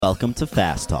Welcome to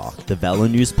Fast Talk, the Velo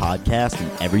News podcast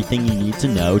and everything you need to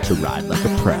know to ride like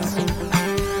a pro.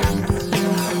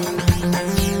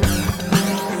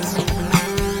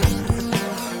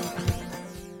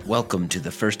 Welcome to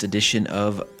the first edition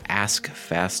of Ask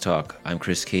Fast Talk. I'm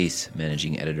Chris Case,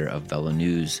 managing editor of Velo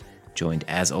News, joined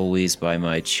as always by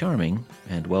my charming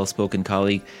and well-spoken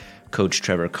colleague, Coach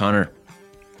Trevor Connor.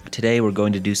 Today we're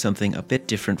going to do something a bit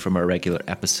different from our regular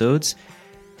episodes.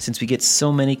 Since we get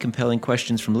so many compelling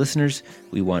questions from listeners,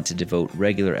 we want to devote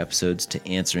regular episodes to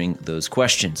answering those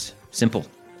questions. Simple.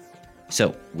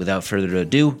 So, without further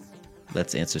ado,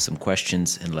 let's answer some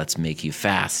questions and let's make you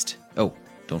fast. Oh,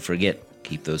 don't forget,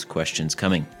 keep those questions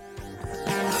coming.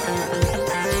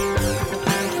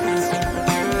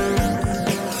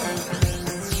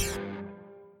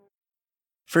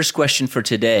 First question for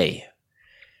today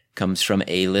comes from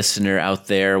a listener out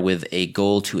there with a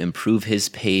goal to improve his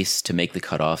pace to make the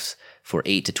cutoffs for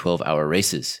 8 to 12 hour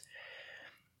races.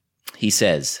 He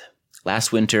says,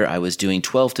 last winter I was doing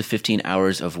 12 to 15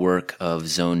 hours of work of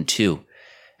Zone 2.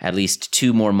 At least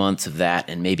 2 more months of that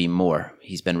and maybe more.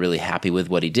 He's been really happy with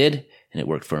what he did, and it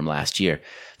worked for him last year.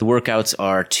 The workouts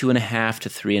are 2.5 to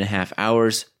 3.5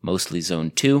 hours, mostly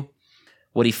Zone 2.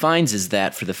 What he finds is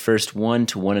that for the first 1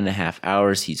 to 1.5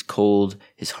 hours, he's cold,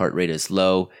 his heart rate is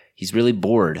low, he's really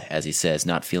bored, as he says,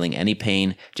 not feeling any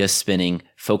pain, just spinning,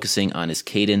 focusing on his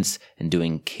cadence and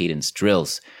doing cadence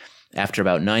drills. After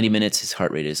about 90 minutes, his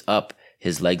heart rate is up,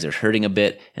 his legs are hurting a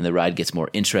bit, and the ride gets more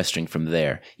interesting from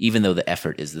there, even though the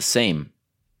effort is the same.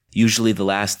 Usually the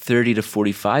last 30 to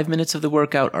 45 minutes of the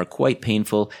workout are quite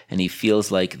painful, and he feels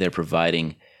like they're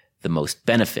providing the most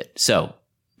benefit. So,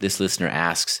 this listener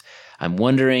asks, I'm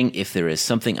wondering if there is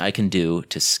something I can do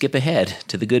to skip ahead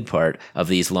to the good part of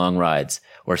these long rides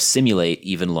or simulate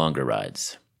even longer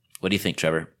rides. What do you think,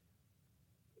 Trevor?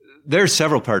 There are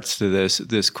several parts to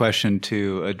this question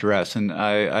to address, and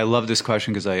I love this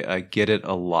question because I get it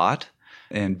a lot.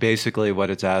 And basically what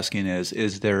it's asking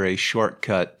is there a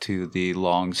shortcut to the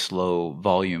long, slow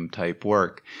volume type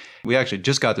work? We actually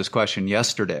just got this question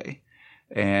yesterday.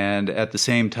 And at the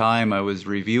same time, I was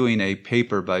reviewing a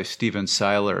paper by Stephen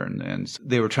Seiler, and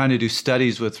they were trying to do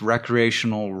studies with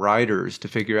recreational riders to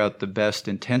figure out the best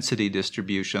intensity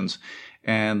distributions.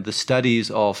 And the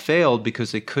studies all failed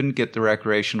because they couldn't get the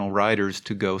recreational riders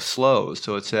to go slow.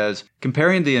 So it says,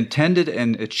 comparing the intended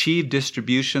and achieved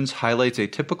distributions highlights a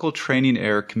typical training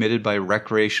error committed by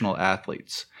recreational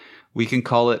athletes. We can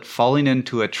call it falling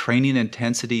into a training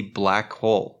intensity black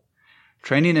hole.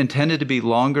 Training intended to be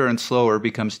longer and slower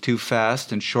becomes too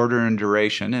fast and shorter in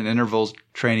duration, and interval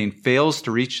training fails to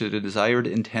reach the desired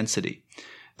intensity.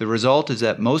 The result is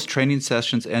that most training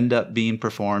sessions end up being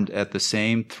performed at the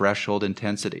same threshold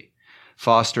intensity.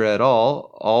 Foster et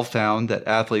al. All found that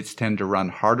athletes tend to run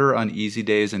harder on easy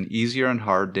days and easier on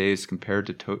hard days compared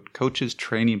to coaches'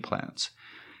 training plans.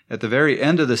 At the very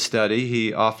end of the study,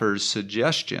 he offers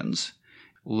suggestions.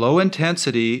 Low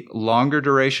intensity, longer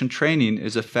duration training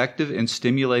is effective in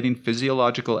stimulating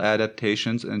physiological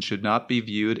adaptations and should not be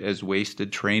viewed as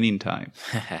wasted training time.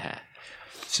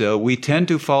 So we tend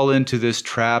to fall into this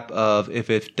trap of if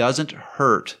it doesn't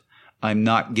hurt, I'm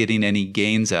not getting any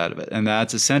gains out of it. And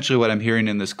that's essentially what I'm hearing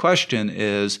in this question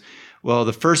is, well,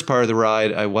 the first part of the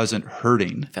ride, I wasn't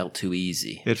hurting. Felt too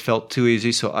easy. It felt too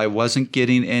easy, so I wasn't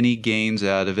getting any gains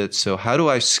out of it. So how do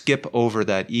I skip over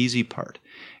that easy part?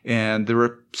 And the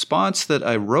response that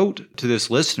I wrote to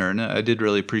this listener, and I did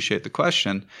really appreciate the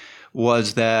question,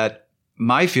 was that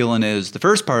my feeling is the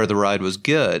first part of the ride was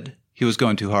good. He was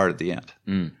going too hard at the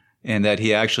end. And that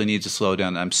he actually needs to slow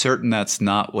down. I'm certain that's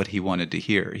not what he wanted to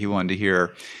hear. He wanted to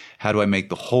hear, how do I make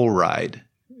the whole ride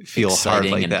feel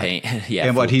exciting hard like and that? Pain. Yeah,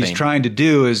 and what he's pain. trying to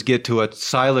do is get to what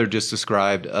Seiler just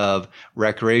described of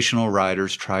recreational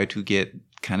riders try to get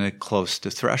kind of close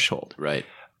to threshold. Right.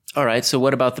 All right, so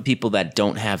what about the people that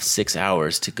don't have 6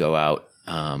 hours to go out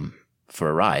for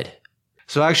a ride?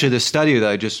 So actually the study that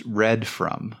I just read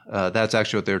from, that's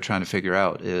actually what they were trying to figure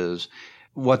out is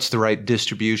what's the right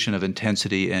distribution of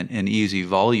intensity and easy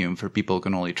volume for people who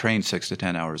can only train 6 to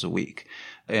 10 hours a week.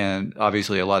 And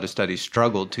obviously a lot of studies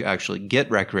struggled to actually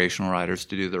get recreational riders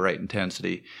to do the right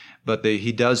intensity. But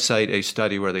he does cite a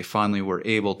study where they finally were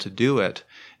able to do it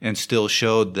and still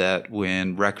showed that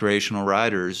when recreational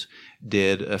riders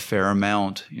did a fair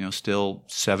amount, still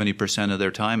 70% of their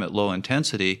time at low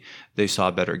intensity, they saw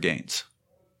better gains.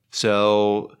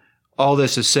 So all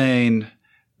this is saying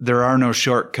there are no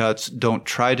shortcuts. Don't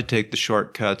try to take the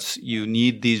shortcuts. You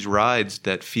need these rides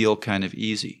that feel kind of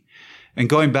easy. And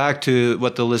going back to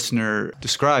what the listener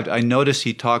described, I noticed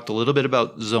he talked a little bit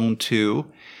about Zone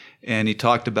 2 and he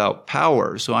talked about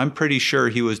power. So I'm pretty sure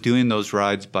he was doing those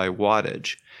rides by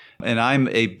wattage. And I'm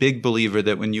a big believer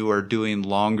that when you are doing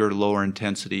longer, lower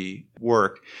intensity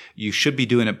work, you should be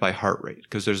doing it by heart rate,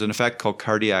 because there's an effect called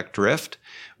cardiac drift,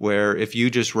 where if you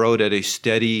just rode at a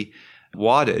steady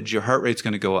wattage, your heart rate's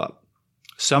going to go up.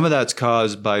 Some of that's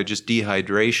caused by just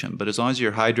dehydration, but as long as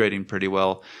you're hydrating pretty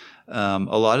well, a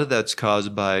lot of that's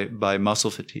caused by muscle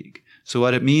fatigue. So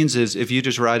what it means is if you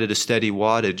just ride at a steady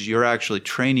wattage, you're actually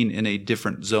training in a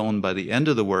different zone by the end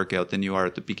of the workout than you are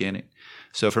at the beginning.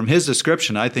 So from his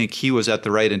description, I think he was at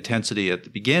the right intensity at the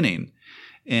beginning.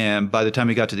 And by the time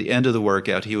he got to the end of the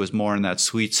workout, he was more in that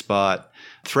sweet spot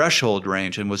threshold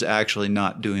range and was actually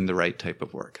not doing the right type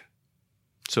of work.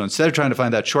 So instead of trying to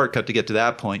find that shortcut to get to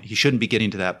that point, he shouldn't be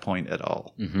getting to that point at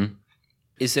all. Mm-hmm.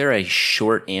 Is there a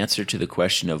short answer to the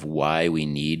question of why we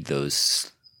need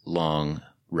those long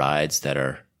rides that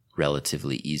are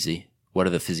relatively easy? What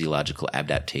are the physiological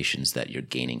adaptations that you're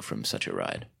gaining from such a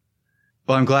ride?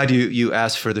 Well, I'm glad you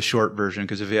asked for the short version,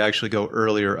 because if you actually go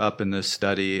earlier up in this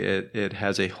study, it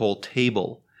has a whole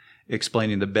table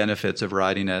explaining the benefits of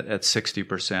riding at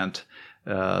 60%.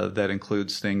 That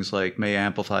includes things like may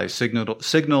amplify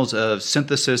signals of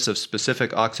synthesis of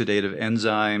specific oxidative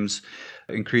enzymes,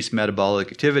 increase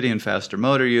metabolic activity and faster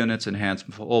motor units, enhance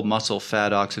whole muscle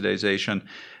fat oxidation,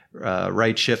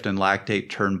 right shift and lactate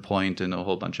turn point, and a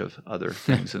whole bunch of other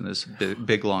things in this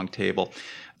big long table.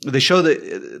 They show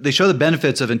the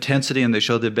benefits of intensity, and they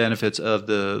show the benefits of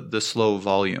the slow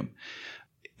volume.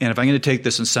 And if I'm going to take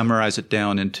this and summarize it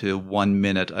down into 1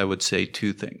 minute, I would say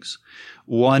two things.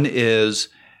 One is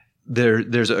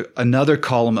there's another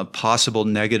column of possible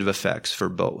negative effects for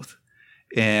both.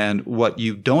 And what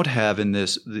you don't have in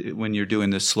this, when you're doing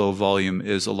this slow volume,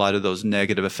 is a lot of those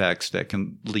negative effects that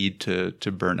can lead to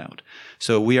burnout.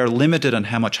 So we are limited on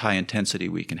how much high intensity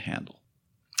we can handle.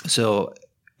 So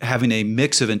having a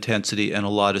mix of intensity and a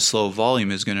lot of slow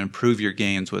volume is going to improve your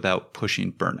gains without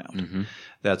pushing burnout. Mm-hmm.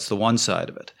 That's the one side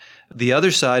of it. The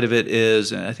other side of it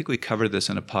is, and I think we covered this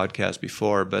in a podcast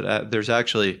before, but there's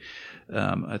actually,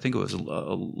 I think it was a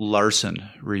Larson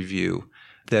review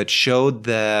that showed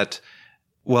that,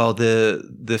 well,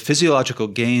 the physiological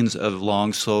gains of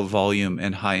long, slow volume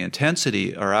and high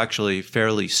intensity are actually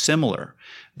fairly similar.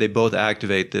 They both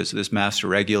activate this master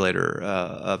regulator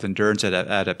of endurance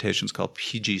adaptations called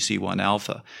PGC1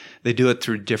 alpha. They do it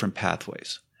through different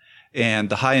pathways. And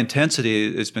the high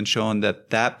intensity, it's been shown that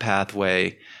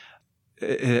pathway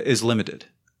is limited.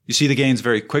 You see the gains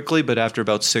very quickly, but after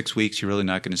about 6 weeks, you're really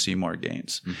not going to see more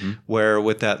gains. Mm-hmm. Where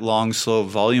with that long, slow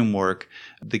volume work,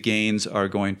 the gains are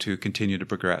going to continue to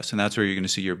progress. And that's where you're going to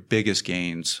see your biggest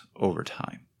gains over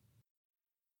time.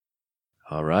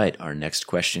 All right. Our next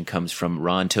question comes from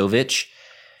Ron Tovich.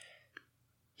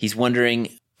 He's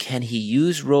wondering, can he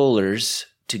use rollers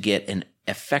to get an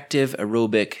effective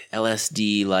aerobic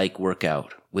LSD-like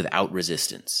workout without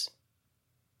resistance?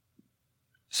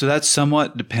 So that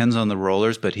somewhat depends on the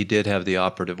rollers, but he did have the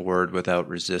operative word, without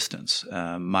resistance.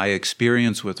 My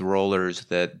experience with rollers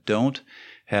that don't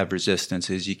have resistance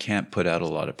is you can't put out a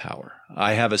lot of power.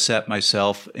 I have a set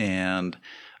myself, and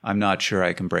I'm not sure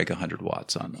I can break 100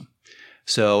 watts on them.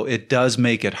 So it does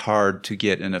make it hard to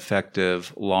get an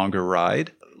effective longer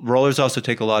ride. Rollers also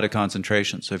take a lot of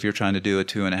concentration. So if you're trying to do a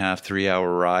 2.5, 3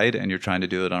 hour ride and you're trying to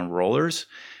do it on rollers,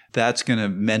 that's going to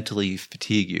mentally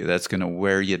fatigue you. That's going to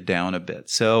wear you down a bit.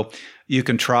 So you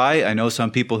can try. I know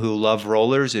some people who love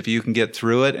rollers. If you can get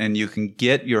through it and you can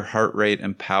get your heart rate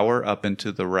and power up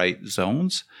into the right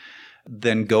zones,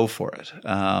 then go for it.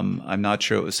 I'm not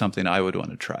sure it was something I would want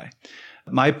to try.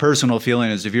 My personal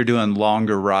feeling is if you're doing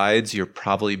longer rides, you're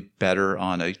probably better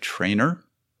on a trainer,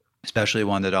 especially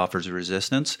one that offers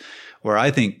resistance. Where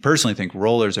I personally think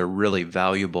rollers are really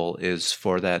valuable is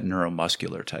for that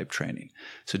neuromuscular type training.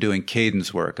 So doing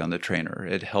cadence work on the trainer,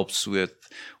 it helps with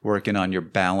working on your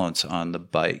balance on the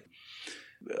bike.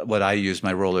 What I used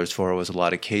my rollers for was a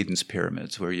lot of cadence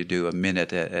pyramids, where you do a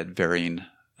minute at varying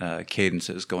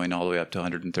cadences, going all the way up to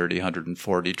 130,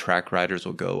 140. Track riders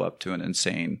will go up to an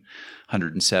insane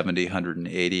 170,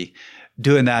 180.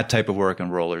 Doing that type of work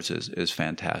on rollers is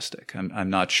fantastic.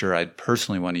 I'm not sure I'd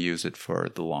personally want to use it for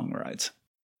the long rides.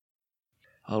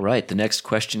 All right. The next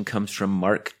question comes from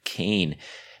Mark Kane,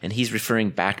 and he's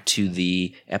referring back to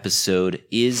the episode,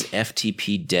 Is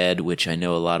FTP Dead?, which I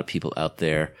know a lot of people out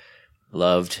there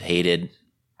loved, hated,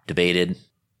 debated.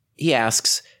 He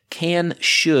asks,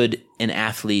 should an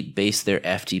athlete base their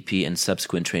FTP and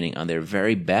subsequent training on their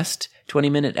very best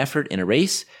 20-minute effort in a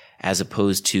race as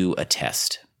opposed to a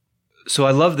test? So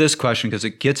I love this question because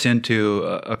it gets into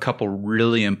a couple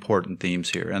really important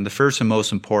themes here. And the first and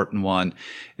most important one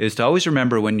is to always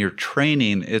remember when you're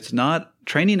training is not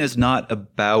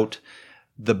about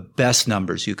the best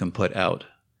numbers you can put out.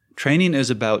 Training is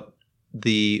about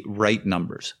the right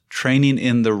numbers, training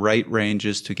in the right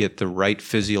ranges to get the right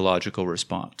physiological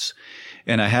response.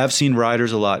 And I have seen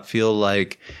riders a lot feel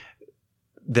like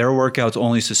their workout's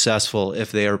only successful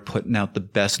if they are putting out the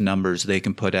best numbers they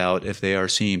can put out, if they are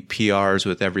seeing PRs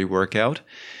with every workout.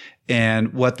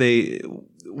 And what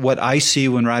I see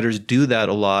when riders do that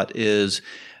a lot is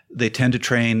they tend to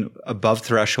train above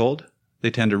threshold.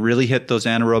 They tend to really hit those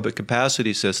anaerobic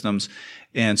capacity systems.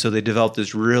 And so they develop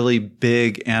this really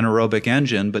big anaerobic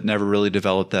engine, but never really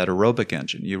develop that aerobic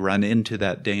engine. You run into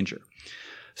that danger.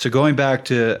 So going back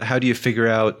to how do you figure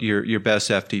out your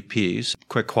best FTPs?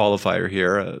 Quick qualifier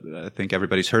here. I think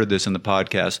everybody's heard this in the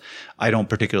podcast. I don't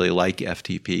particularly like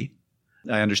FTP.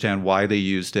 I understand why they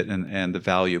used it and the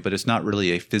value, but it's not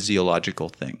really a physiological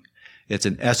thing. It's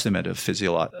an estimate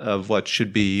of what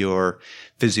should be your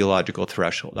physiological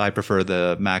threshold. I prefer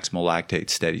the maximal lactate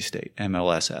steady state,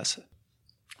 MLSS.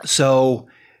 So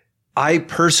I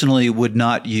personally would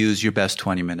not use your best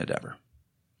 20-minute ever,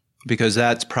 because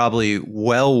that's probably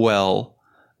well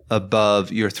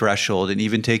above your threshold. And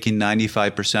even taking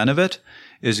 95% of it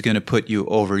is going to put you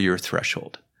over your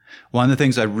threshold. One of the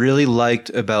things I really liked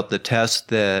about the test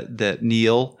that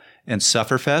Neil and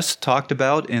Sufferfest talked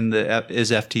about in the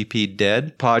Is FTP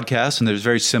Dead podcast, and there's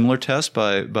very similar tests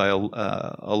by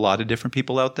a lot of different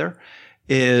people out there,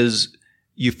 is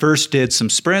you first did some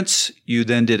sprints, you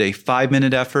then did a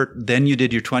 5-minute effort, then you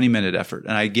did your 20-minute effort.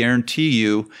 And I guarantee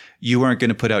you weren't going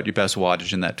to put out your best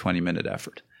wattage in that 20-minute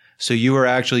effort. So you were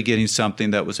actually getting something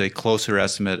that was a closer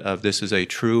estimate of this is a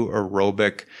true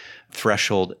aerobic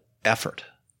threshold effort.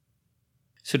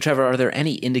 So Trevor, are there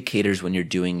any indicators when you're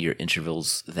doing your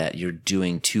intervals that you're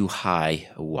doing too high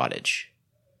a wattage?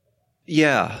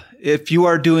 Yeah. If you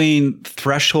are doing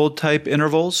threshold type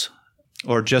intervals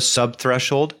or just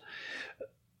sub-threshold,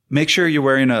 make sure you're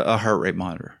wearing a heart rate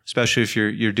monitor, especially if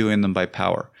you're doing them by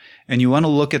power. And you want to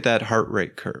look at that heart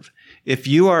rate curve. If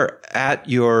you are at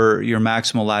your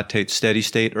maximal lactate steady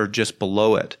state or just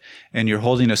below it, and you're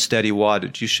holding a steady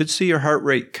wattage, you should see your heart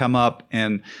rate come up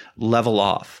and level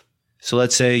off. So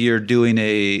let's say you're doing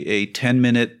a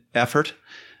 10-minute effort.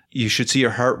 You should see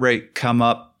your heart rate come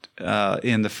up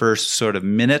in the first sort of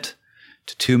minute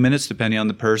to 2 minutes, depending on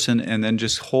the person, and then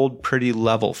just hold pretty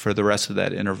level for the rest of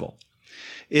that interval.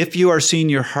 If you are seeing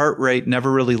your heart rate never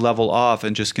really level off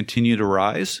and just continue to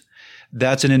rise,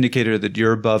 that's an indicator that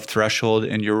you're above threshold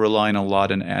and you're relying a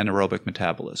lot on anaerobic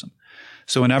metabolism.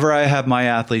 So whenever I have my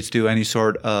athletes do any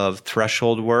sort of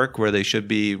threshold work where they should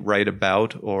be right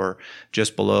about or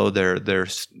just below their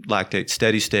lactate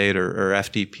steady state or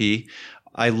FTP,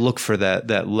 I look for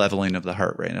that leveling of the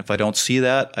heart rate. And if I don't see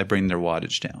that, I bring their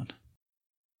wattage down.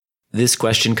 This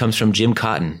question comes from Jim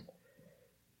Cotton.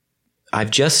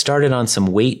 I've just started on some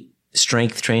weight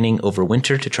strength training over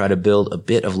winter to try to build a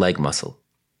bit of leg muscle.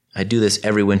 I do this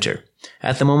every winter.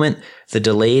 At the moment, the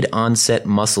delayed onset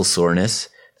muscle soreness,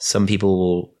 some people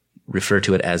will refer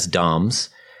to it as DOMS,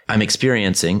 I'm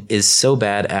experiencing is so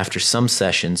bad after some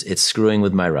sessions it's screwing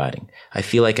with my riding. I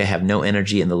feel like I have no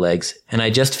energy in the legs and I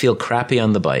just feel crappy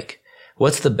on the bike.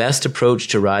 What's the best approach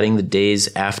to riding the days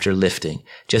after lifting?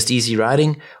 Just easy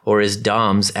riding, or is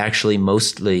DOMS actually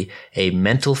mostly a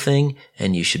mental thing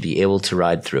and you should be able to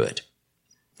ride through it?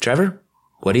 Trevor,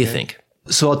 what do you think?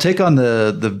 So I'll take on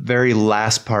the very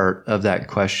last part of that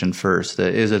question first.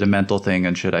 Is it a mental thing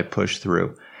and should I push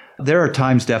through? There are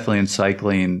times definitely in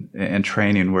cycling and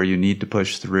training where you need to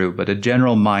push through, but a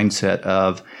general mindset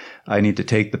of I need to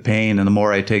take the pain, and the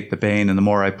more I take the pain and the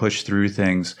more I push through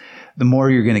things, the more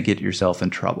you're going to get yourself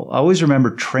in trouble. Always remember,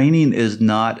 training is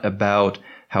not about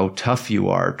how tough you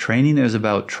are. Training is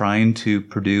about trying to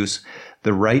produce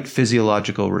the right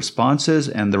physiological responses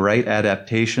and the right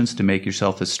adaptations to make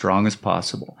yourself as strong as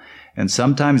possible. And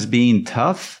sometimes being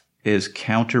tough is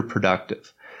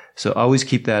counterproductive. So always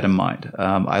keep that in mind.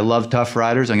 I love tough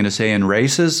riders. I'm going to say in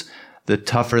races, the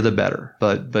tougher the better,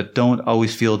 but don't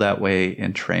always feel that way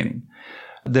in training.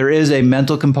 There is a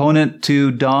mental component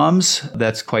to DOMS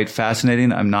that's quite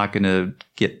fascinating. I'm not going to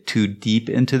get too deep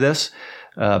into this,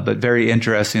 but very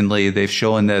interestingly, they've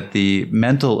shown that the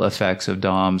mental effects of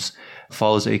DOMS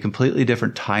follows a completely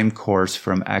different time course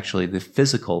from actually the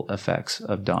physical effects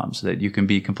of DOMS, that you can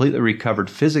be completely recovered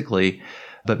physically,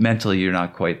 but mentally you're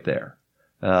not quite there,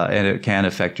 and it can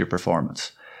affect your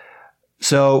performance.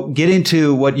 So getting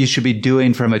to what you should be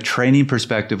doing from a training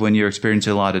perspective when you're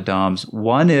experiencing a lot of DOMS,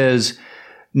 one is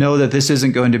know that this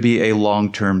isn't going to be a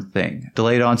long-term thing.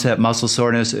 Delayed onset muscle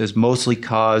soreness is mostly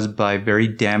caused by very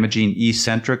damaging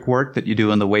eccentric work that you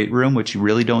do in the weight room, which you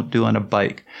really don't do on a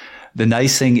bike. The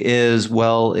nice thing is,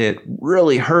 well, it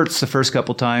really hurts the first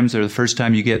couple times or the first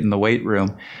time you get in the weight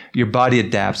room. Your body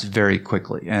adapts very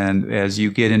quickly. And as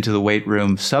you get into the weight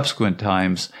room subsequent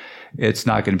times, it's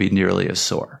not going to be nearly as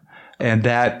sore. And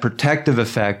that protective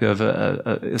effect of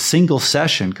a single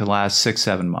session can last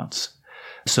 6-7 months.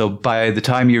 So by the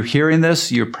time you're hearing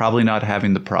this, you're probably not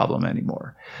having the problem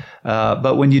anymore.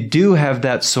 But when you do have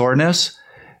that soreness,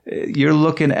 you're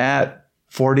looking at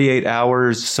 48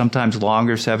 hours, sometimes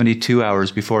longer, 72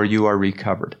 hours before you are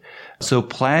recovered. So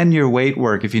plan your weight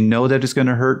work. If you know that it's going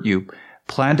to hurt you,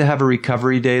 plan to have a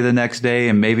recovery day the next day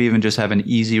and maybe even just have an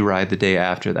easy ride the day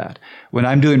after that. When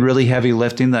I'm doing really heavy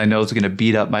lifting that I know is going to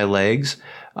beat up my legs,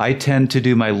 I tend to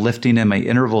do my lifting and my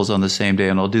intervals on the same day.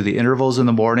 And I'll do the intervals in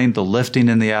the morning, the lifting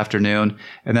in the afternoon,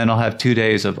 and then I'll have 2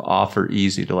 days of off or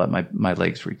easy to let my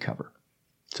legs recover.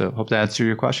 So hope that answers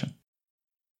your question.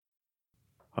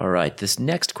 All right. This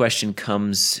next question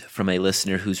comes from a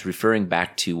listener who's referring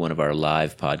back to one of our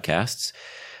live podcasts.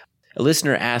 A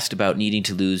listener asked about needing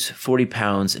to lose 40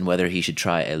 pounds and whether he should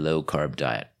try a low-carb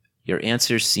diet. Your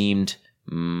answer seemed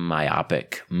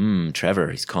myopic.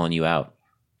 Trevor, he's calling you out.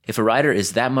 If a rider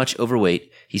is that much overweight,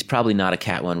 he's probably not a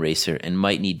Cat 1 racer and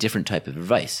might need different type of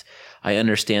advice. I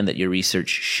understand that your research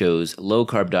shows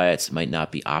low-carb diets might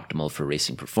not be optimal for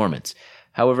racing performance.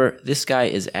 However, this guy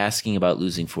is asking about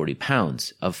losing 40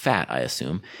 pounds of fat, I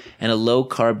assume, and a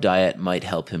low-carb diet might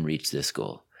help him reach this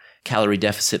goal. Calorie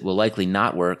deficit will likely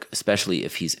not work, especially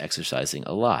if he's exercising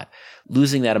a lot.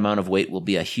 Losing that amount of weight will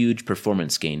be a huge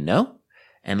performance gain, no?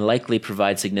 And likely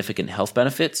provide significant health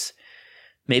benefits.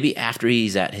 Maybe after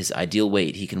he's at his ideal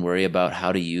weight, he can worry about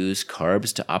how to use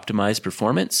carbs to optimize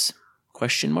performance? ? What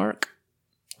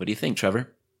do you think,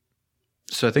 Trevor?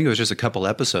 So I think it was just a couple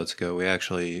episodes ago,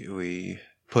 we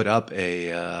put up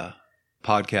a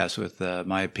podcast with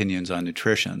my opinions on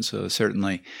nutrition. So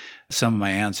certainly some of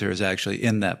my answer is actually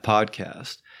in that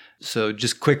podcast. So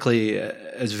just quickly,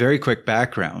 as very quick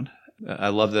background, I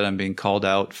love that I'm being called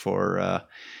out for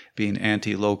being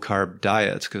anti-low carb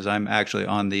diets because I'm actually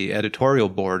on the editorial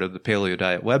board of the Paleo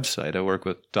Diet website. I work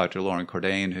with Dr. Lauren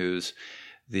Cordain, who's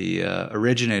the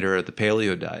originator of the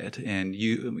paleo diet. And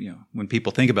you know, when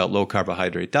people think about low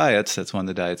carbohydrate diets, that's one of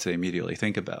the diets they immediately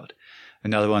think about.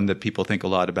 Another one that people think a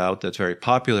lot about that's very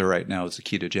popular right now is the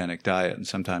ketogenic diet. And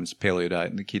sometimes the paleo diet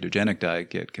and the ketogenic diet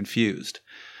get confused.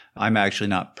 I'm actually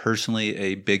not personally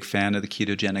a big fan of the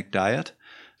ketogenic diet.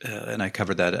 And I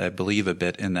covered that, I believe, a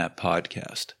bit in that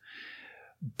podcast.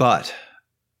 But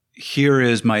here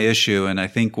is my issue, and I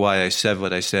think why I said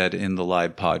what I said in the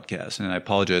live podcast. And I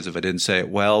apologize if I didn't say it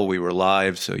well. We were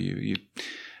live, so you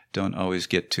don't always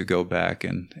get to go back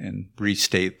and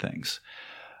restate things.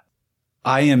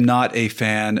 I am not a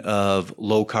fan of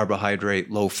low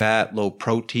carbohydrate, low fat, low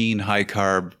protein, high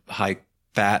carb, high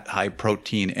fat, high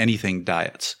protein, anything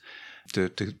diets. To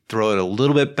throw it a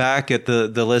little bit back at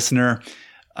the listener,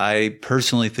 I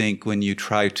personally think when you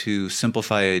try to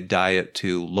simplify a diet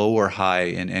to low or high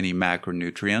in any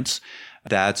macronutrients,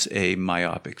 that's a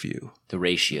myopic view. The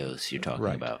ratios you're talking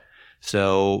about.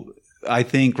 So I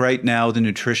think right now the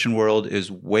nutrition world is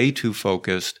way too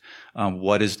focused on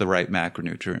what is the right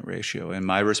macronutrient ratio. And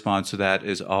my response to that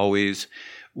is always,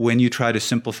 when you try to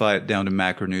simplify it down to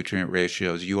macronutrient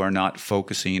ratios, you are not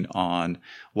focusing on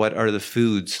what are the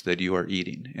foods that you are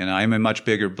eating. And I'm a much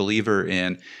bigger believer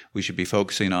in we should be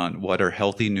focusing on what are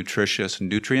healthy, nutritious,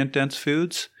 nutrient-dense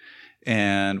foods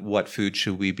and what foods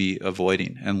should we be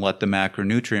avoiding, and let the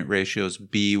macronutrient ratios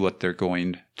be what they're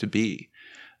going to be.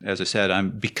 As I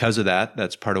said, because of that,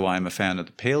 that's part of why I'm a fan of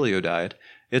the paleo diet.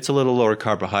 It's a little lower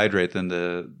carbohydrate than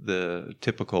the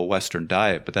typical Western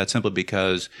diet, but that's simply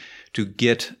because to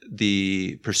get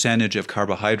the percentage of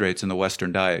carbohydrates in the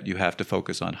Western diet, you have to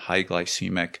focus on high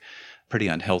glycemic, pretty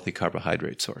unhealthy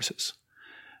carbohydrate sources.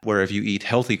 Where if you eat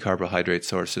healthy carbohydrate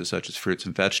sources such as fruits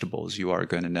and vegetables, you are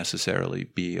going to necessarily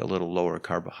be a little lower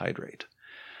carbohydrate.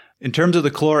 In terms of the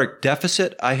caloric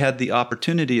deficit, I had the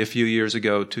opportunity a few years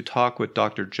ago to talk with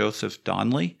Dr. Joseph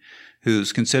Donnelly,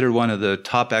 who's considered one of the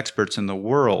top experts in the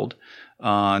world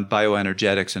on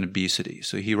bioenergetics and obesity.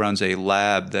 So he runs a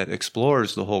lab that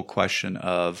explores the whole question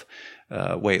of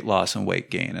weight loss and weight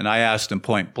gain. And I asked him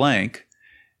point blank,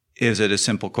 is it a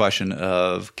simple question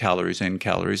of calories in,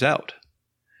 calories out?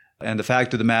 And the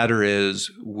fact of the matter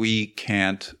is we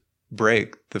can't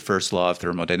break the first law of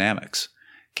thermodynamics.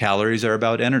 Calories are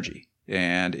about energy.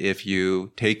 And if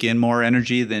you take in more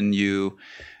energy than you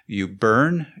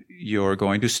burn, you're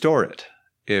going to store it.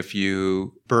 If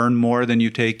you burn more than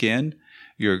you take in,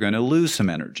 you're going to lose some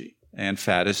energy. And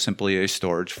fat is simply a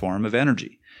storage form of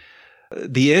energy.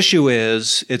 The issue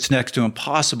is it's next to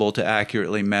impossible to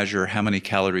accurately measure how many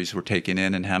calories we're taking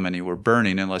in and how many we're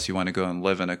burning unless you want to go and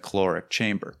live in a caloric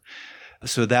chamber.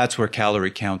 So that's where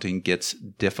calorie counting gets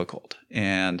difficult,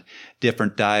 and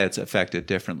different diets affect it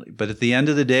differently. But at the end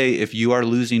of the day, if you are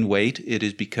losing weight, it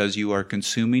is because you are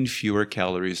consuming fewer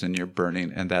calories than you're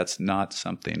burning, and that's not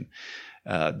something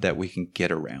that we can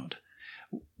get around.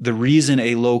 The reason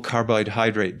a low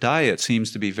carbohydrate diet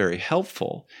seems to be very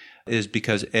helpful is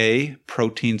because A,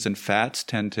 proteins and fats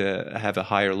tend to have a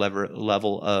higher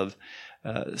level of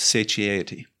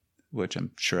satiety, which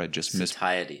I'm sure I just missed.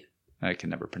 Satiety. I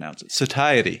can never pronounce it.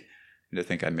 Satiety. I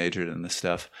think I majored in this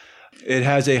stuff. It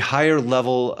has a higher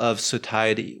level of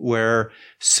satiety, where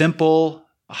simple,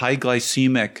 high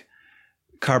glycemic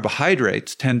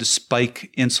carbohydrates tend to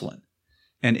spike insulin.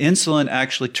 And insulin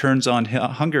actually turns on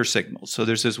hunger signals. So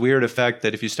there's this weird effect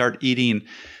that if you start eating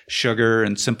sugar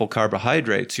and simple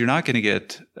carbohydrates, you're not going to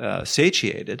get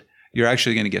satiated. You're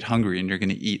actually going to get hungry and you're going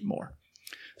to eat more.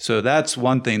 So that's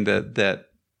one thing that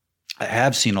I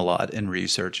have seen a lot in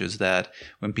research, is that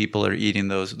when people are eating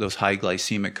those high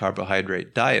glycemic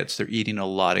carbohydrate diets, they're eating a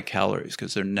lot of calories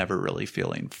because they're never really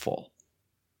feeling full.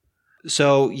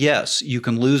 So yes, you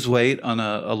can lose weight on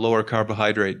a lower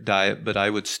carbohydrate diet, but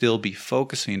I would still be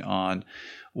focusing on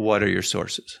what are your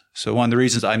sources. So one of the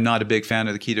reasons I'm not a big fan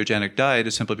of the ketogenic diet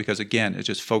is simply because, again, it's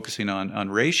just focusing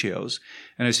on ratios.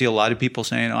 And I see a lot of people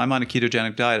saying, I'm on a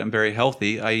ketogenic diet, I'm very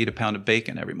healthy, I eat a pound of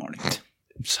bacon every morning.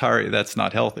 I'm sorry, that's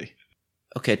not healthy.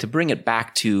 Okay, to bring it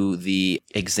back to the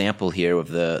example here of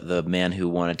the man who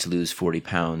wanted to lose 40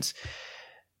 pounds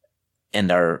and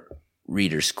our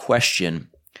reader's question,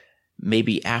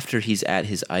 maybe after he's at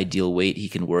his ideal weight, he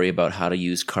can worry about how to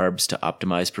use carbs to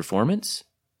optimize performance?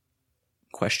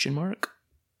 Question mark?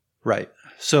 Right.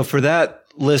 So for that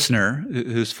listener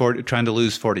who's trying to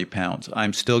lose 40 pounds,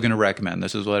 I'm still going to recommend,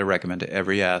 this is what I recommend to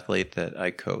every athlete that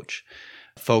I coach,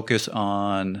 focus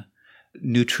on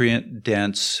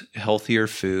nutrient-dense, healthier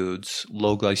foods,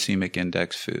 low glycemic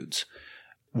index foods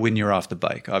when you're off the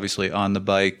bike. Obviously, on the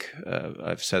bike,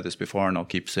 I've said this before and I'll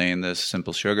keep saying this,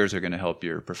 simple sugars are going to help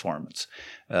your performance.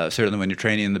 Certainly when you're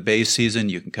training in the base season,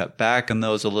 you can cut back on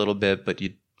those a little bit, but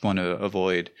you want to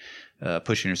avoid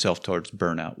pushing yourself towards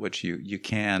burnout, which you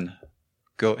can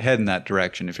go head in that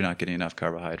direction if you're not getting enough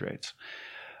carbohydrates.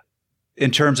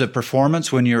 In terms of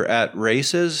performance, when you're at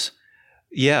races,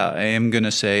 yeah, I am going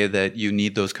to say that you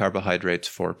need those carbohydrates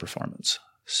for performance.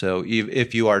 So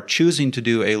if you are choosing to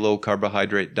do a low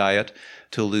carbohydrate diet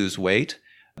to lose weight,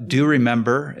 do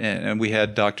remember, and we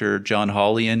had Dr. John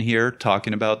Hawley in here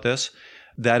talking about this,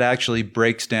 that actually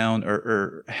breaks down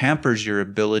or hampers your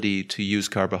ability to use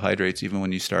carbohydrates even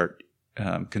when you start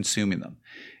consuming them.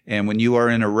 And when you are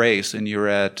in a race and you're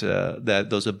at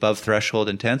those above threshold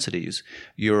intensities,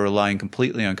 you're relying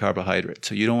completely on carbohydrates.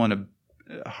 So you don't want to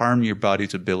harm your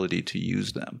body's ability to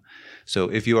use them. So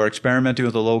if you are experimenting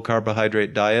with a low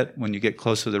carbohydrate diet, when you get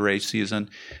close to the race season,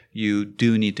 you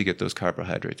do need to get those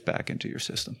carbohydrates back into your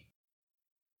system.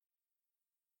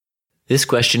 This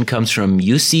question comes from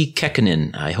Jussi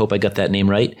Kekkonen. I hope I got that name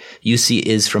right. Jussi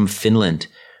is from Finland.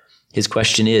 His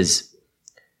question is,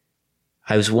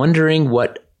 I was wondering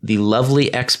what the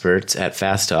lovely experts at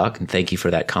Fast Talk, and thank you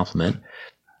for that compliment,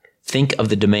 think of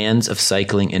the demands of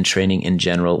cycling and training in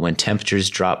general when temperatures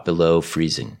drop below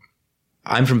freezing.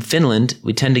 I'm from Finland.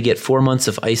 We tend to get 4 months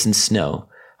of ice and snow.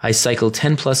 I cycle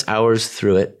 10 plus hours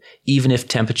through it, even if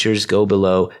temperatures go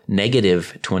below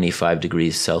negative 25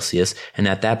 degrees Celsius, and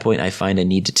at that point I find I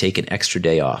need to take an extra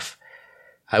day off.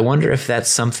 I wonder if that's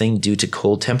something due to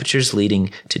cold temperatures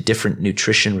leading to different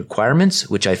nutrition requirements,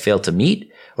 which I fail to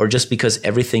meet, or just because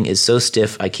everything is so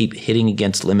stiff I keep hitting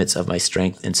against limits of my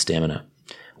strength and stamina.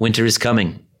 Winter is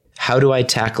coming. How do I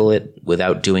tackle it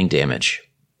without doing damage?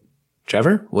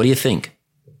 Trevor, what do you think?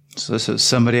 So this is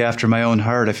somebody after my own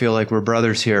heart. I feel like we're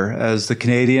brothers here. As the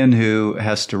Canadian who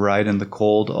has to ride in the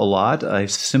cold a lot, I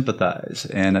sympathize.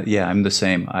 And yeah, I'm the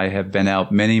same. I have been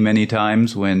out many, many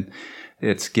times when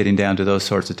it's getting down to those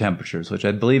sorts of temperatures, which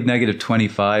I believe negative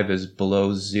 25 is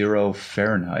below 0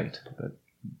 Fahrenheit. But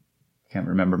I can't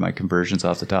remember my conversions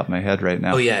off the top of my head right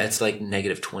now. Oh yeah, it's like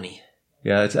negative 20.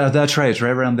 Yeah, that's right. It's right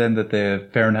around then that the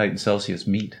Fahrenheit and Celsius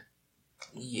meet.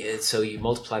 Yeah, so you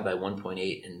multiply by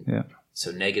 1.8, and yeah.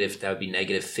 So that would be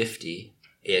negative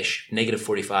 50-ish, negative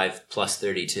 45 plus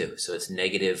 32. So it's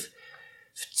negative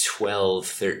 12,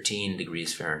 13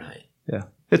 degrees Fahrenheit. Yeah,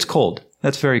 it's cold.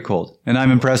 That's very cold. And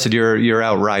I'm impressed that you're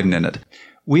out riding in it.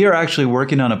 We are actually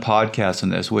working on a podcast on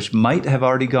this, which might have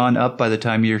already gone up by the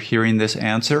time you're hearing this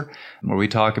answer, where we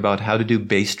talk about how to do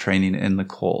base training in the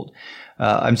cold.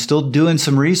 I'm still doing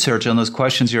some research on those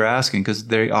questions you're asking because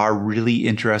they are really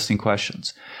interesting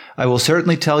questions. I will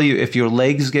certainly tell you if your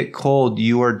legs get cold,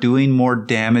 you are doing more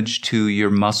damage to your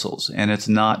muscles, and it's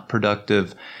not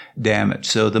productive damage.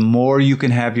 So the more you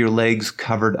can have your legs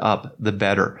covered up, the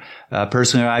better.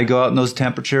 Personally, when I go out in those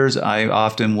temperatures, I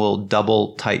often will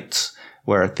double tights.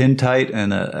 Wear a thin tight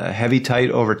and a heavy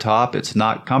tight over top. It's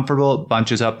not comfortable. It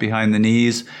bunches up behind the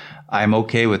knees. I'm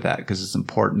okay with that because it's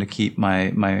important to keep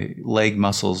my leg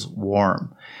muscles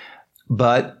warm.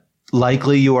 But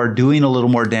likely you are doing a little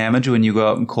more damage when you go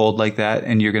out in cold like that,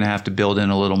 and you're going to have to build in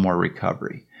a little more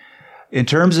recovery. In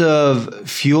terms of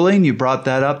fueling, you brought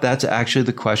that up. That's actually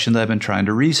the question that I've been trying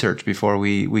to research before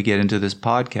we get into this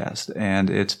podcast. And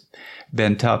it's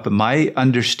been tough. But my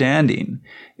understanding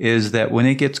is that when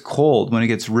it gets cold, when it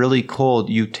gets really cold,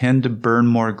 you tend to burn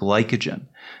more glycogen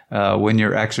when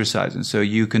you're exercising. So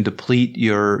you can deplete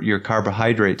your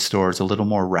carbohydrate stores a little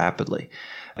more rapidly.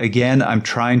 Again, I'm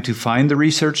trying to find the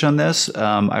research on this.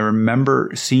 I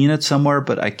remember seeing it somewhere,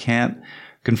 but I can't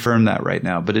confirm that right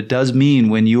now. But it does mean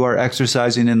when you are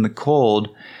exercising in the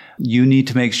cold, you need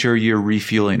to make sure you're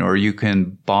refueling or you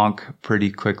can bonk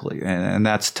pretty quickly. And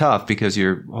that's tough because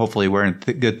you're hopefully wearing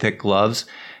good thick gloves.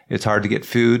 It's hard to get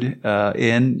food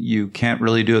in. You can't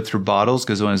really do it through bottles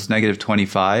because when it's negative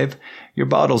 25, your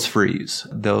bottles freeze.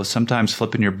 Though sometimes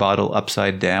flipping your bottle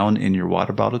upside down in your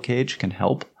water bottle cage can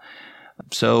help.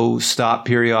 So stop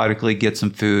periodically, get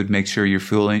some food, make sure you're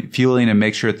fueling, and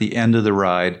make sure at the end of the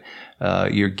ride,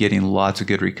 you're getting lots of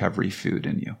good recovery food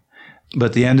in you. But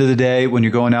at the end of the day, when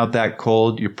you're going out that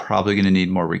cold, you're probably going to need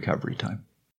more recovery time.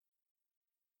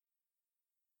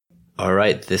 All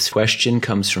right. This question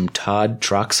comes from Todd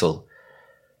Troxel.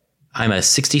 I'm a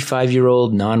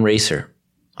 65-year-old non-racer.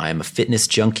 I am a fitness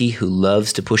junkie who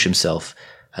loves to push himself.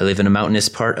 I live in a mountainous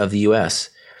part of the U.S.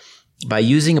 By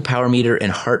using a power meter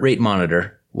and heart rate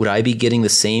monitor, would I be getting the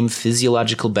same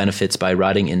physiological benefits by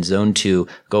riding in Zone 2,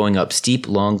 going up steep,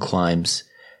 long climbs,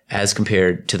 as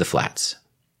compared to the flats?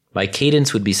 My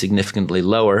cadence would be significantly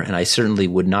lower, and I certainly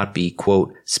would not be,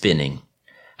 quote, spinning.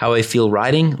 How I feel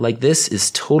riding like this is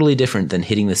totally different than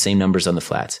hitting the same numbers on the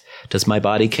flats. Does my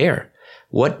body care?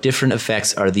 What different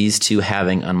effects are these two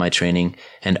having on my training,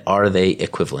 and are they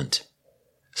equivalent?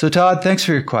 So, Todd, thanks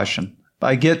for your question.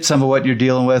 I get some of what you're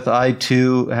dealing with. I,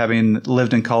 too, having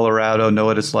lived in Colorado, know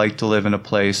what it's like to live in a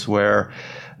place where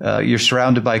you're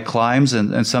surrounded by climbs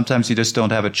and sometimes you just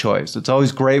don't have a choice. It's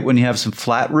always great when you have some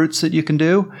flat routes that you can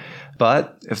do,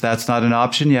 but if that's not an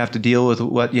option, you have to deal with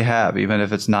what you have, even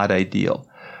if it's not ideal.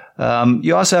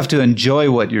 You also have to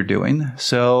enjoy what you're doing.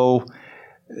 So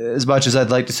as much as I'd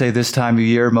like to say this time of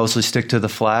year, mostly stick to the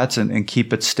flats and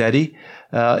keep it steady,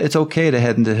 it's okay to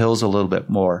head into hills a little bit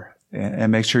more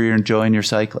and make sure you're enjoying your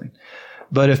cycling.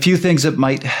 But a few things that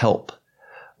might help.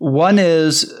 One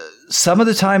is some of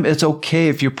the time it's okay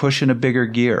if you're pushing a bigger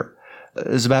gear.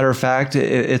 As a matter of fact,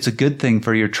 it's a good thing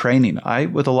for your training.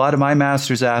 With a lot of my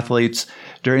masters athletes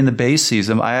during the base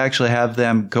season, I actually have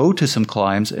them go to some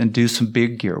climbs and do some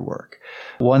big gear work.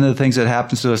 One of the things that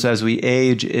happens to us as we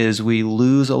age is we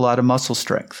lose a lot of muscle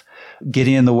strength.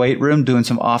 Getting in the weight room, doing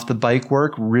some off the bike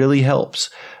work really helps.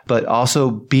 But also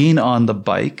being on the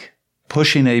bike,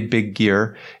 pushing a big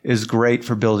gear is great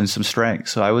for building some strength.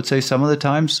 So I would say some of the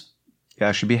times you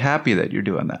actually be happy that you're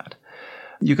doing that.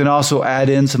 You can also add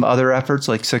in some other efforts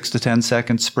like 6 to 10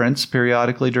 second sprints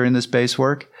periodically during this base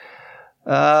work.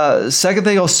 Second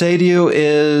thing I'll say to you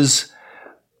is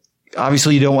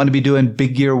obviously you don't want to be doing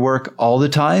big gear work all the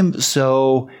time.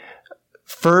 So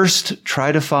first,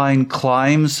 try to find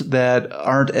climbs that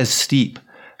aren't as steep.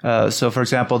 So for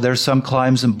example, there's some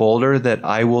climbs in Boulder that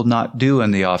I will not do in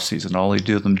the off season. I'll only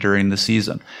do them during the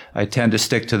season. I tend to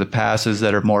stick to the passes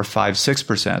that are more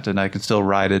 5-6%, and I can still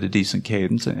ride at a decent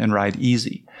cadence and ride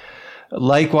easy.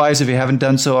 Likewise, if you haven't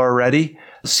done so already,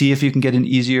 see if you can get an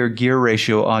easier gear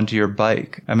ratio onto your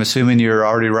bike. I'm assuming you're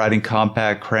already riding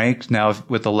compact cranked. Now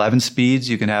with 11 speeds,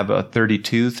 you can have a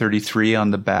 32, 33 on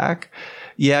the back.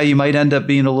 Yeah, you might end up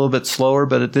being a little bit slower,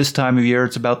 but at this time of year,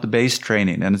 it's about the base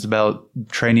training and it's about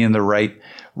training in the right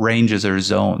ranges or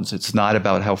zones. It's not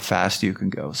about how fast you can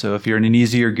go. So if you're in an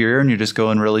easier gear and you're just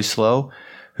going really slow,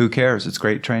 who cares? It's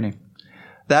great training.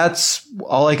 That's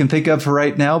all I can think of for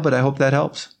right now, but I hope that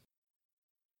helps.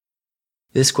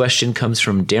 This question comes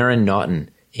from Darren Naughton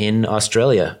in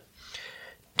Australia.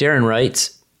 Darren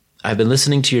writes, I've been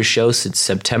listening to your show since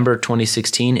September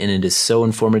 2016, and it is so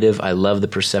informative. I love the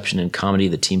perception and comedy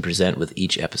the team present with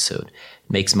each episode.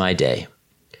 It makes my day.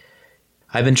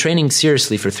 I've been training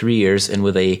seriously for 3 years and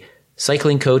with a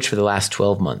cycling coach for the last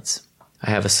 12 months. I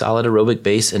have a solid aerobic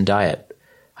base and diet.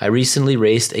 I recently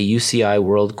raced a UCI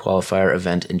World Qualifier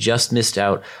event and just missed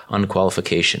out on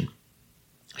qualification.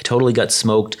 I totally got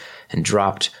smoked and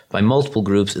dropped by multiple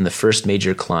groups in the first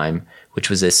major climb, which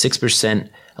was a 6%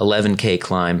 11K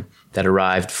climb that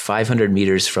arrived 500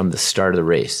 meters from the start of the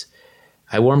race.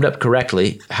 I warmed up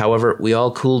correctly, however, we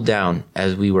all cooled down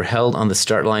as we were held on the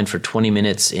start line for 20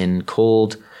 minutes in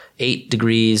cold 8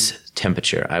 degrees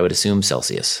temperature, I would assume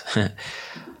Celsius.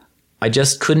 I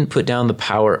just couldn't put down the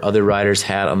power other riders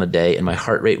had on the day, and my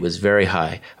heart rate was very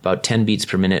high, about 10 beats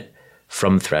per minute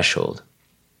from threshold.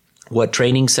 What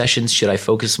training sessions should I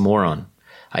focus more on?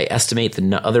 I estimate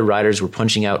the other riders were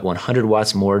punching out 100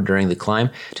 watts more during the climb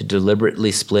to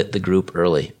deliberately split the group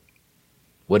early.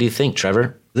 What do you think,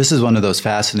 Trevor? This is one of those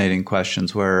fascinating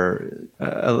questions where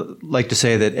I like to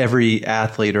say that every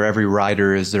athlete or every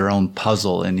rider is their own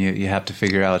puzzle, and you have to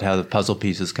figure out how the puzzle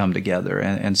pieces come together.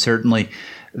 And certainly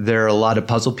there are a lot of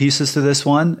puzzle pieces to this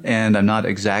one, and I'm not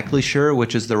exactly sure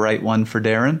which is the right one for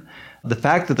Darren. The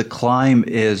fact that the climb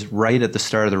is right at the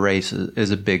start of the race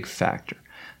is a big factor.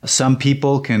 Some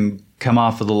people can come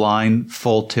off of the line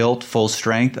full tilt, full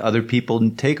strength. Other people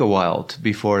take a while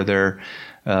before they're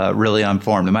really on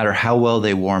form, no matter how well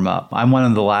they warm up. I'm one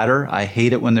of the latter. I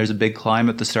hate it when there's a big climb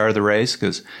at the start of the race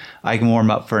because I can warm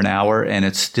up for an hour and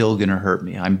it's still going to hurt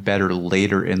me. I'm better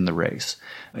later in the race.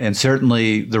 And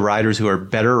certainly the riders who are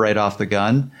better right off the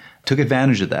gun took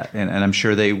advantage of that. And I'm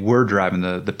sure they were driving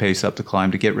the pace up the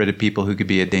climb to get rid of people who could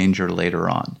be a danger later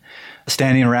on.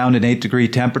 Standing around an 8-degree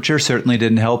temperature certainly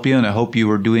didn't help you, and I hope you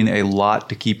were doing a lot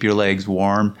to keep your legs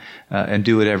warm and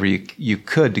do whatever you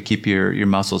could to keep your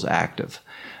muscles active.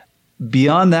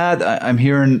 Beyond that, I'm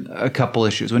hearing a couple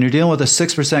issues. When you're dealing with a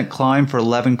 6% climb for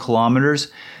 11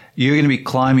 kilometers, you're going to be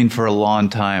climbing for a long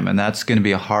time, and that's going to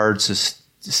be a hard,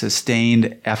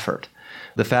 sustained effort.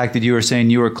 The fact that you were saying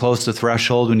you were close to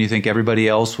threshold when you think everybody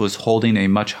else was holding a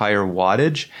much higher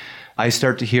wattage, I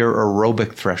start to hear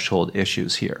aerobic threshold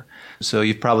issues here. So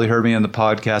you've probably heard me on the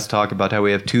podcast talk about how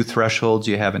we have two thresholds.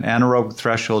 You have an anaerobic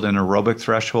threshold and aerobic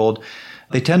threshold.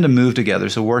 They tend to move together,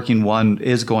 so working one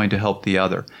is going to help the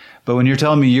other. But when you're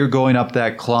telling me you're going up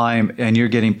that climb and you're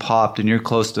getting popped and you're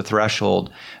close to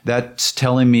threshold, that's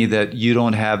telling me that you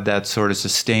don't have that sort of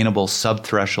sustainable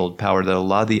sub-threshold power that a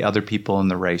lot of the other people in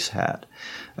the race had.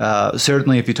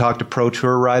 Certainly, if you talk to Pro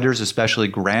Tour riders, especially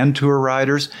Grand Tour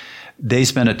riders, they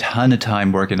spend a ton of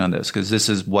time working on this because this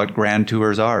is what Grand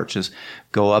Tours are. Just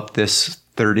go up this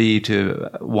 30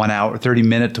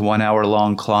 minute to 1 hour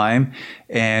long climb.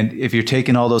 And if you're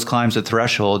taking all those climbs at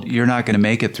threshold, you're not going to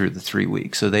make it through the 3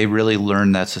 weeks. So they really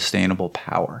learn that sustainable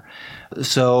power.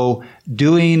 So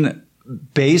doing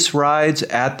base rides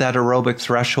at that aerobic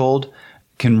threshold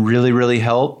can really, really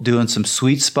help. Doing some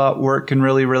sweet spot work can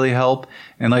really, really help.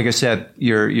 And like I said,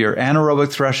 your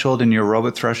anaerobic threshold and your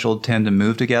aerobic threshold tend to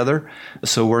move together.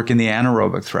 So working the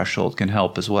anaerobic threshold can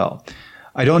help as well.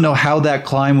 I don't know how that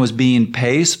climb was being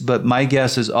paced, but my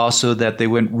guess is also that they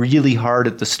went really hard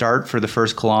at the start for the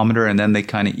first kilometer and then they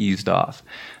kind of eased off.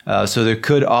 So there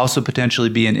could also potentially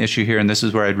be an issue here, and this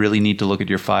is where I'd really need to look at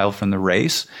your file from the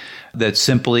race, that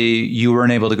simply you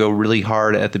weren't able to go really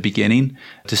hard at the beginning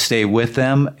to stay with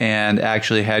them, and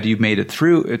actually had you made it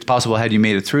through, it's possible had you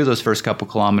made it through those first couple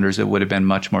kilometers, it would have been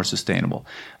much more sustainable.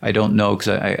 I don't know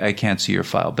because I can't see your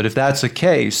file. But if that's the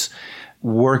case,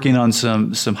 working on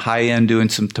some high-end, doing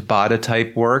some Tabata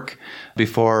type work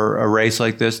before a race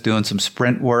like this, doing some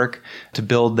sprint work to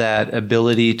build that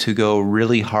ability to go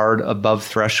really hard above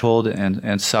threshold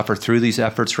and suffer through these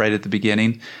efforts right at the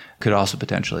beginning could also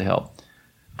potentially help.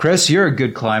 Chris, you're a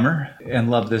good climber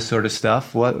and love this sort of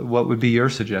stuff. What would be your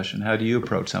suggestion? How do you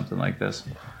approach something like this?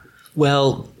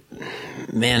 Well,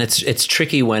 man, it's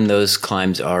tricky when those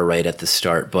climbs are right at the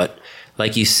start. But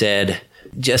like you said,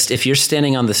 just if you're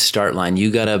standing on the start line,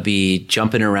 you gotta be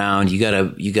jumping around. You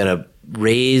gotta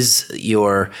raise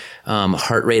your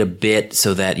heart rate a bit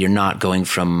so that you're not going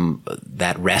from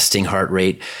that resting heart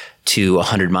rate to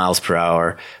 100 miles per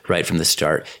hour right from the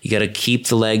start. You got to keep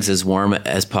the legs as warm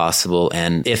as possible.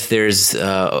 And if there's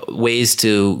ways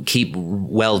to keep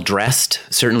well dressed,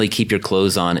 certainly keep your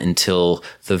clothes on until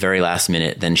the very last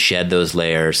minute, then shed those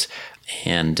layers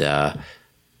and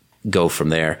go from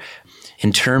there.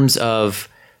 In terms of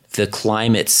the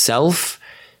climb itself,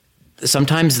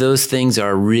 sometimes those things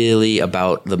are really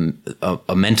about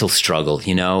a mental struggle.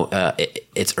 You know,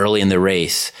 it's early in the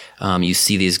race. You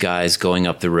see these guys going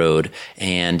up the road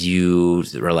and you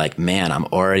are like, man, I'm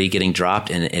already getting dropped,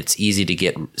 and it's easy to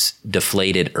get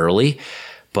deflated early.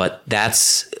 But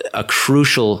that's a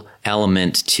crucial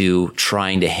element to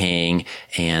trying to hang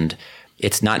and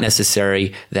It's not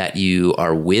necessary that you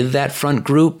are with that front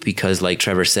group because, like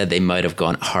Trevor said, they might have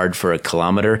gone hard for a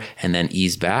kilometer and then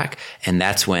eased back. And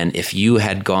that's when, if you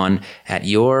had gone at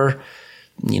your,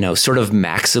 sort of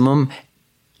maximum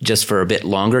just for a bit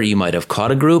longer, you might have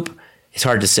caught a group. It's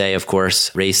hard to say, of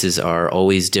course. Races are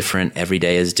always different. Every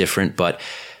day is different. But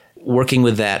working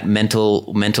with that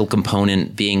mental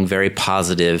component, being very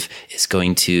positive, is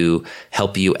going to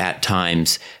help you at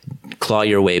times claw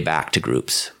your way back to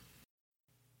groups.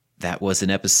 That was an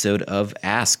episode of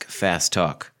Ask Fast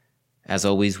Talk. As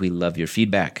always, we love your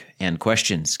feedback and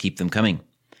questions. Keep them coming.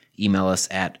 Email us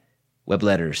at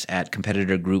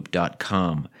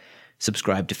webletters@competitorgroup.com.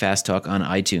 Subscribe to Fast Talk on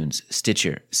iTunes,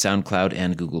 Stitcher, SoundCloud,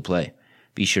 and Google Play.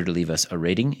 Be sure to leave us a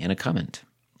rating and a comment.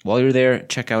 While you're there,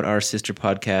 check out our sister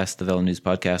podcast, the Velo News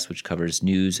Podcast, which covers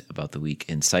news about the week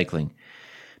in cycling.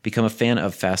 Become a fan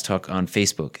of Fast Talk on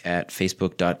Facebook at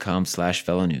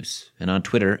facebook.com/VeloNews and on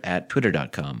Twitter at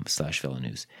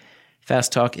twitter.com/VeloNews.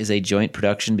 Fast Talk is a joint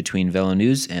production between Velo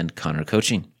News and Connor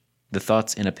Coaching. The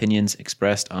thoughts and opinions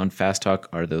expressed on Fast Talk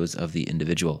are those of the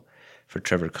individual. For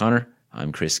Trevor Connor,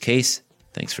 I'm Chris Case.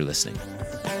 Thanks for listening.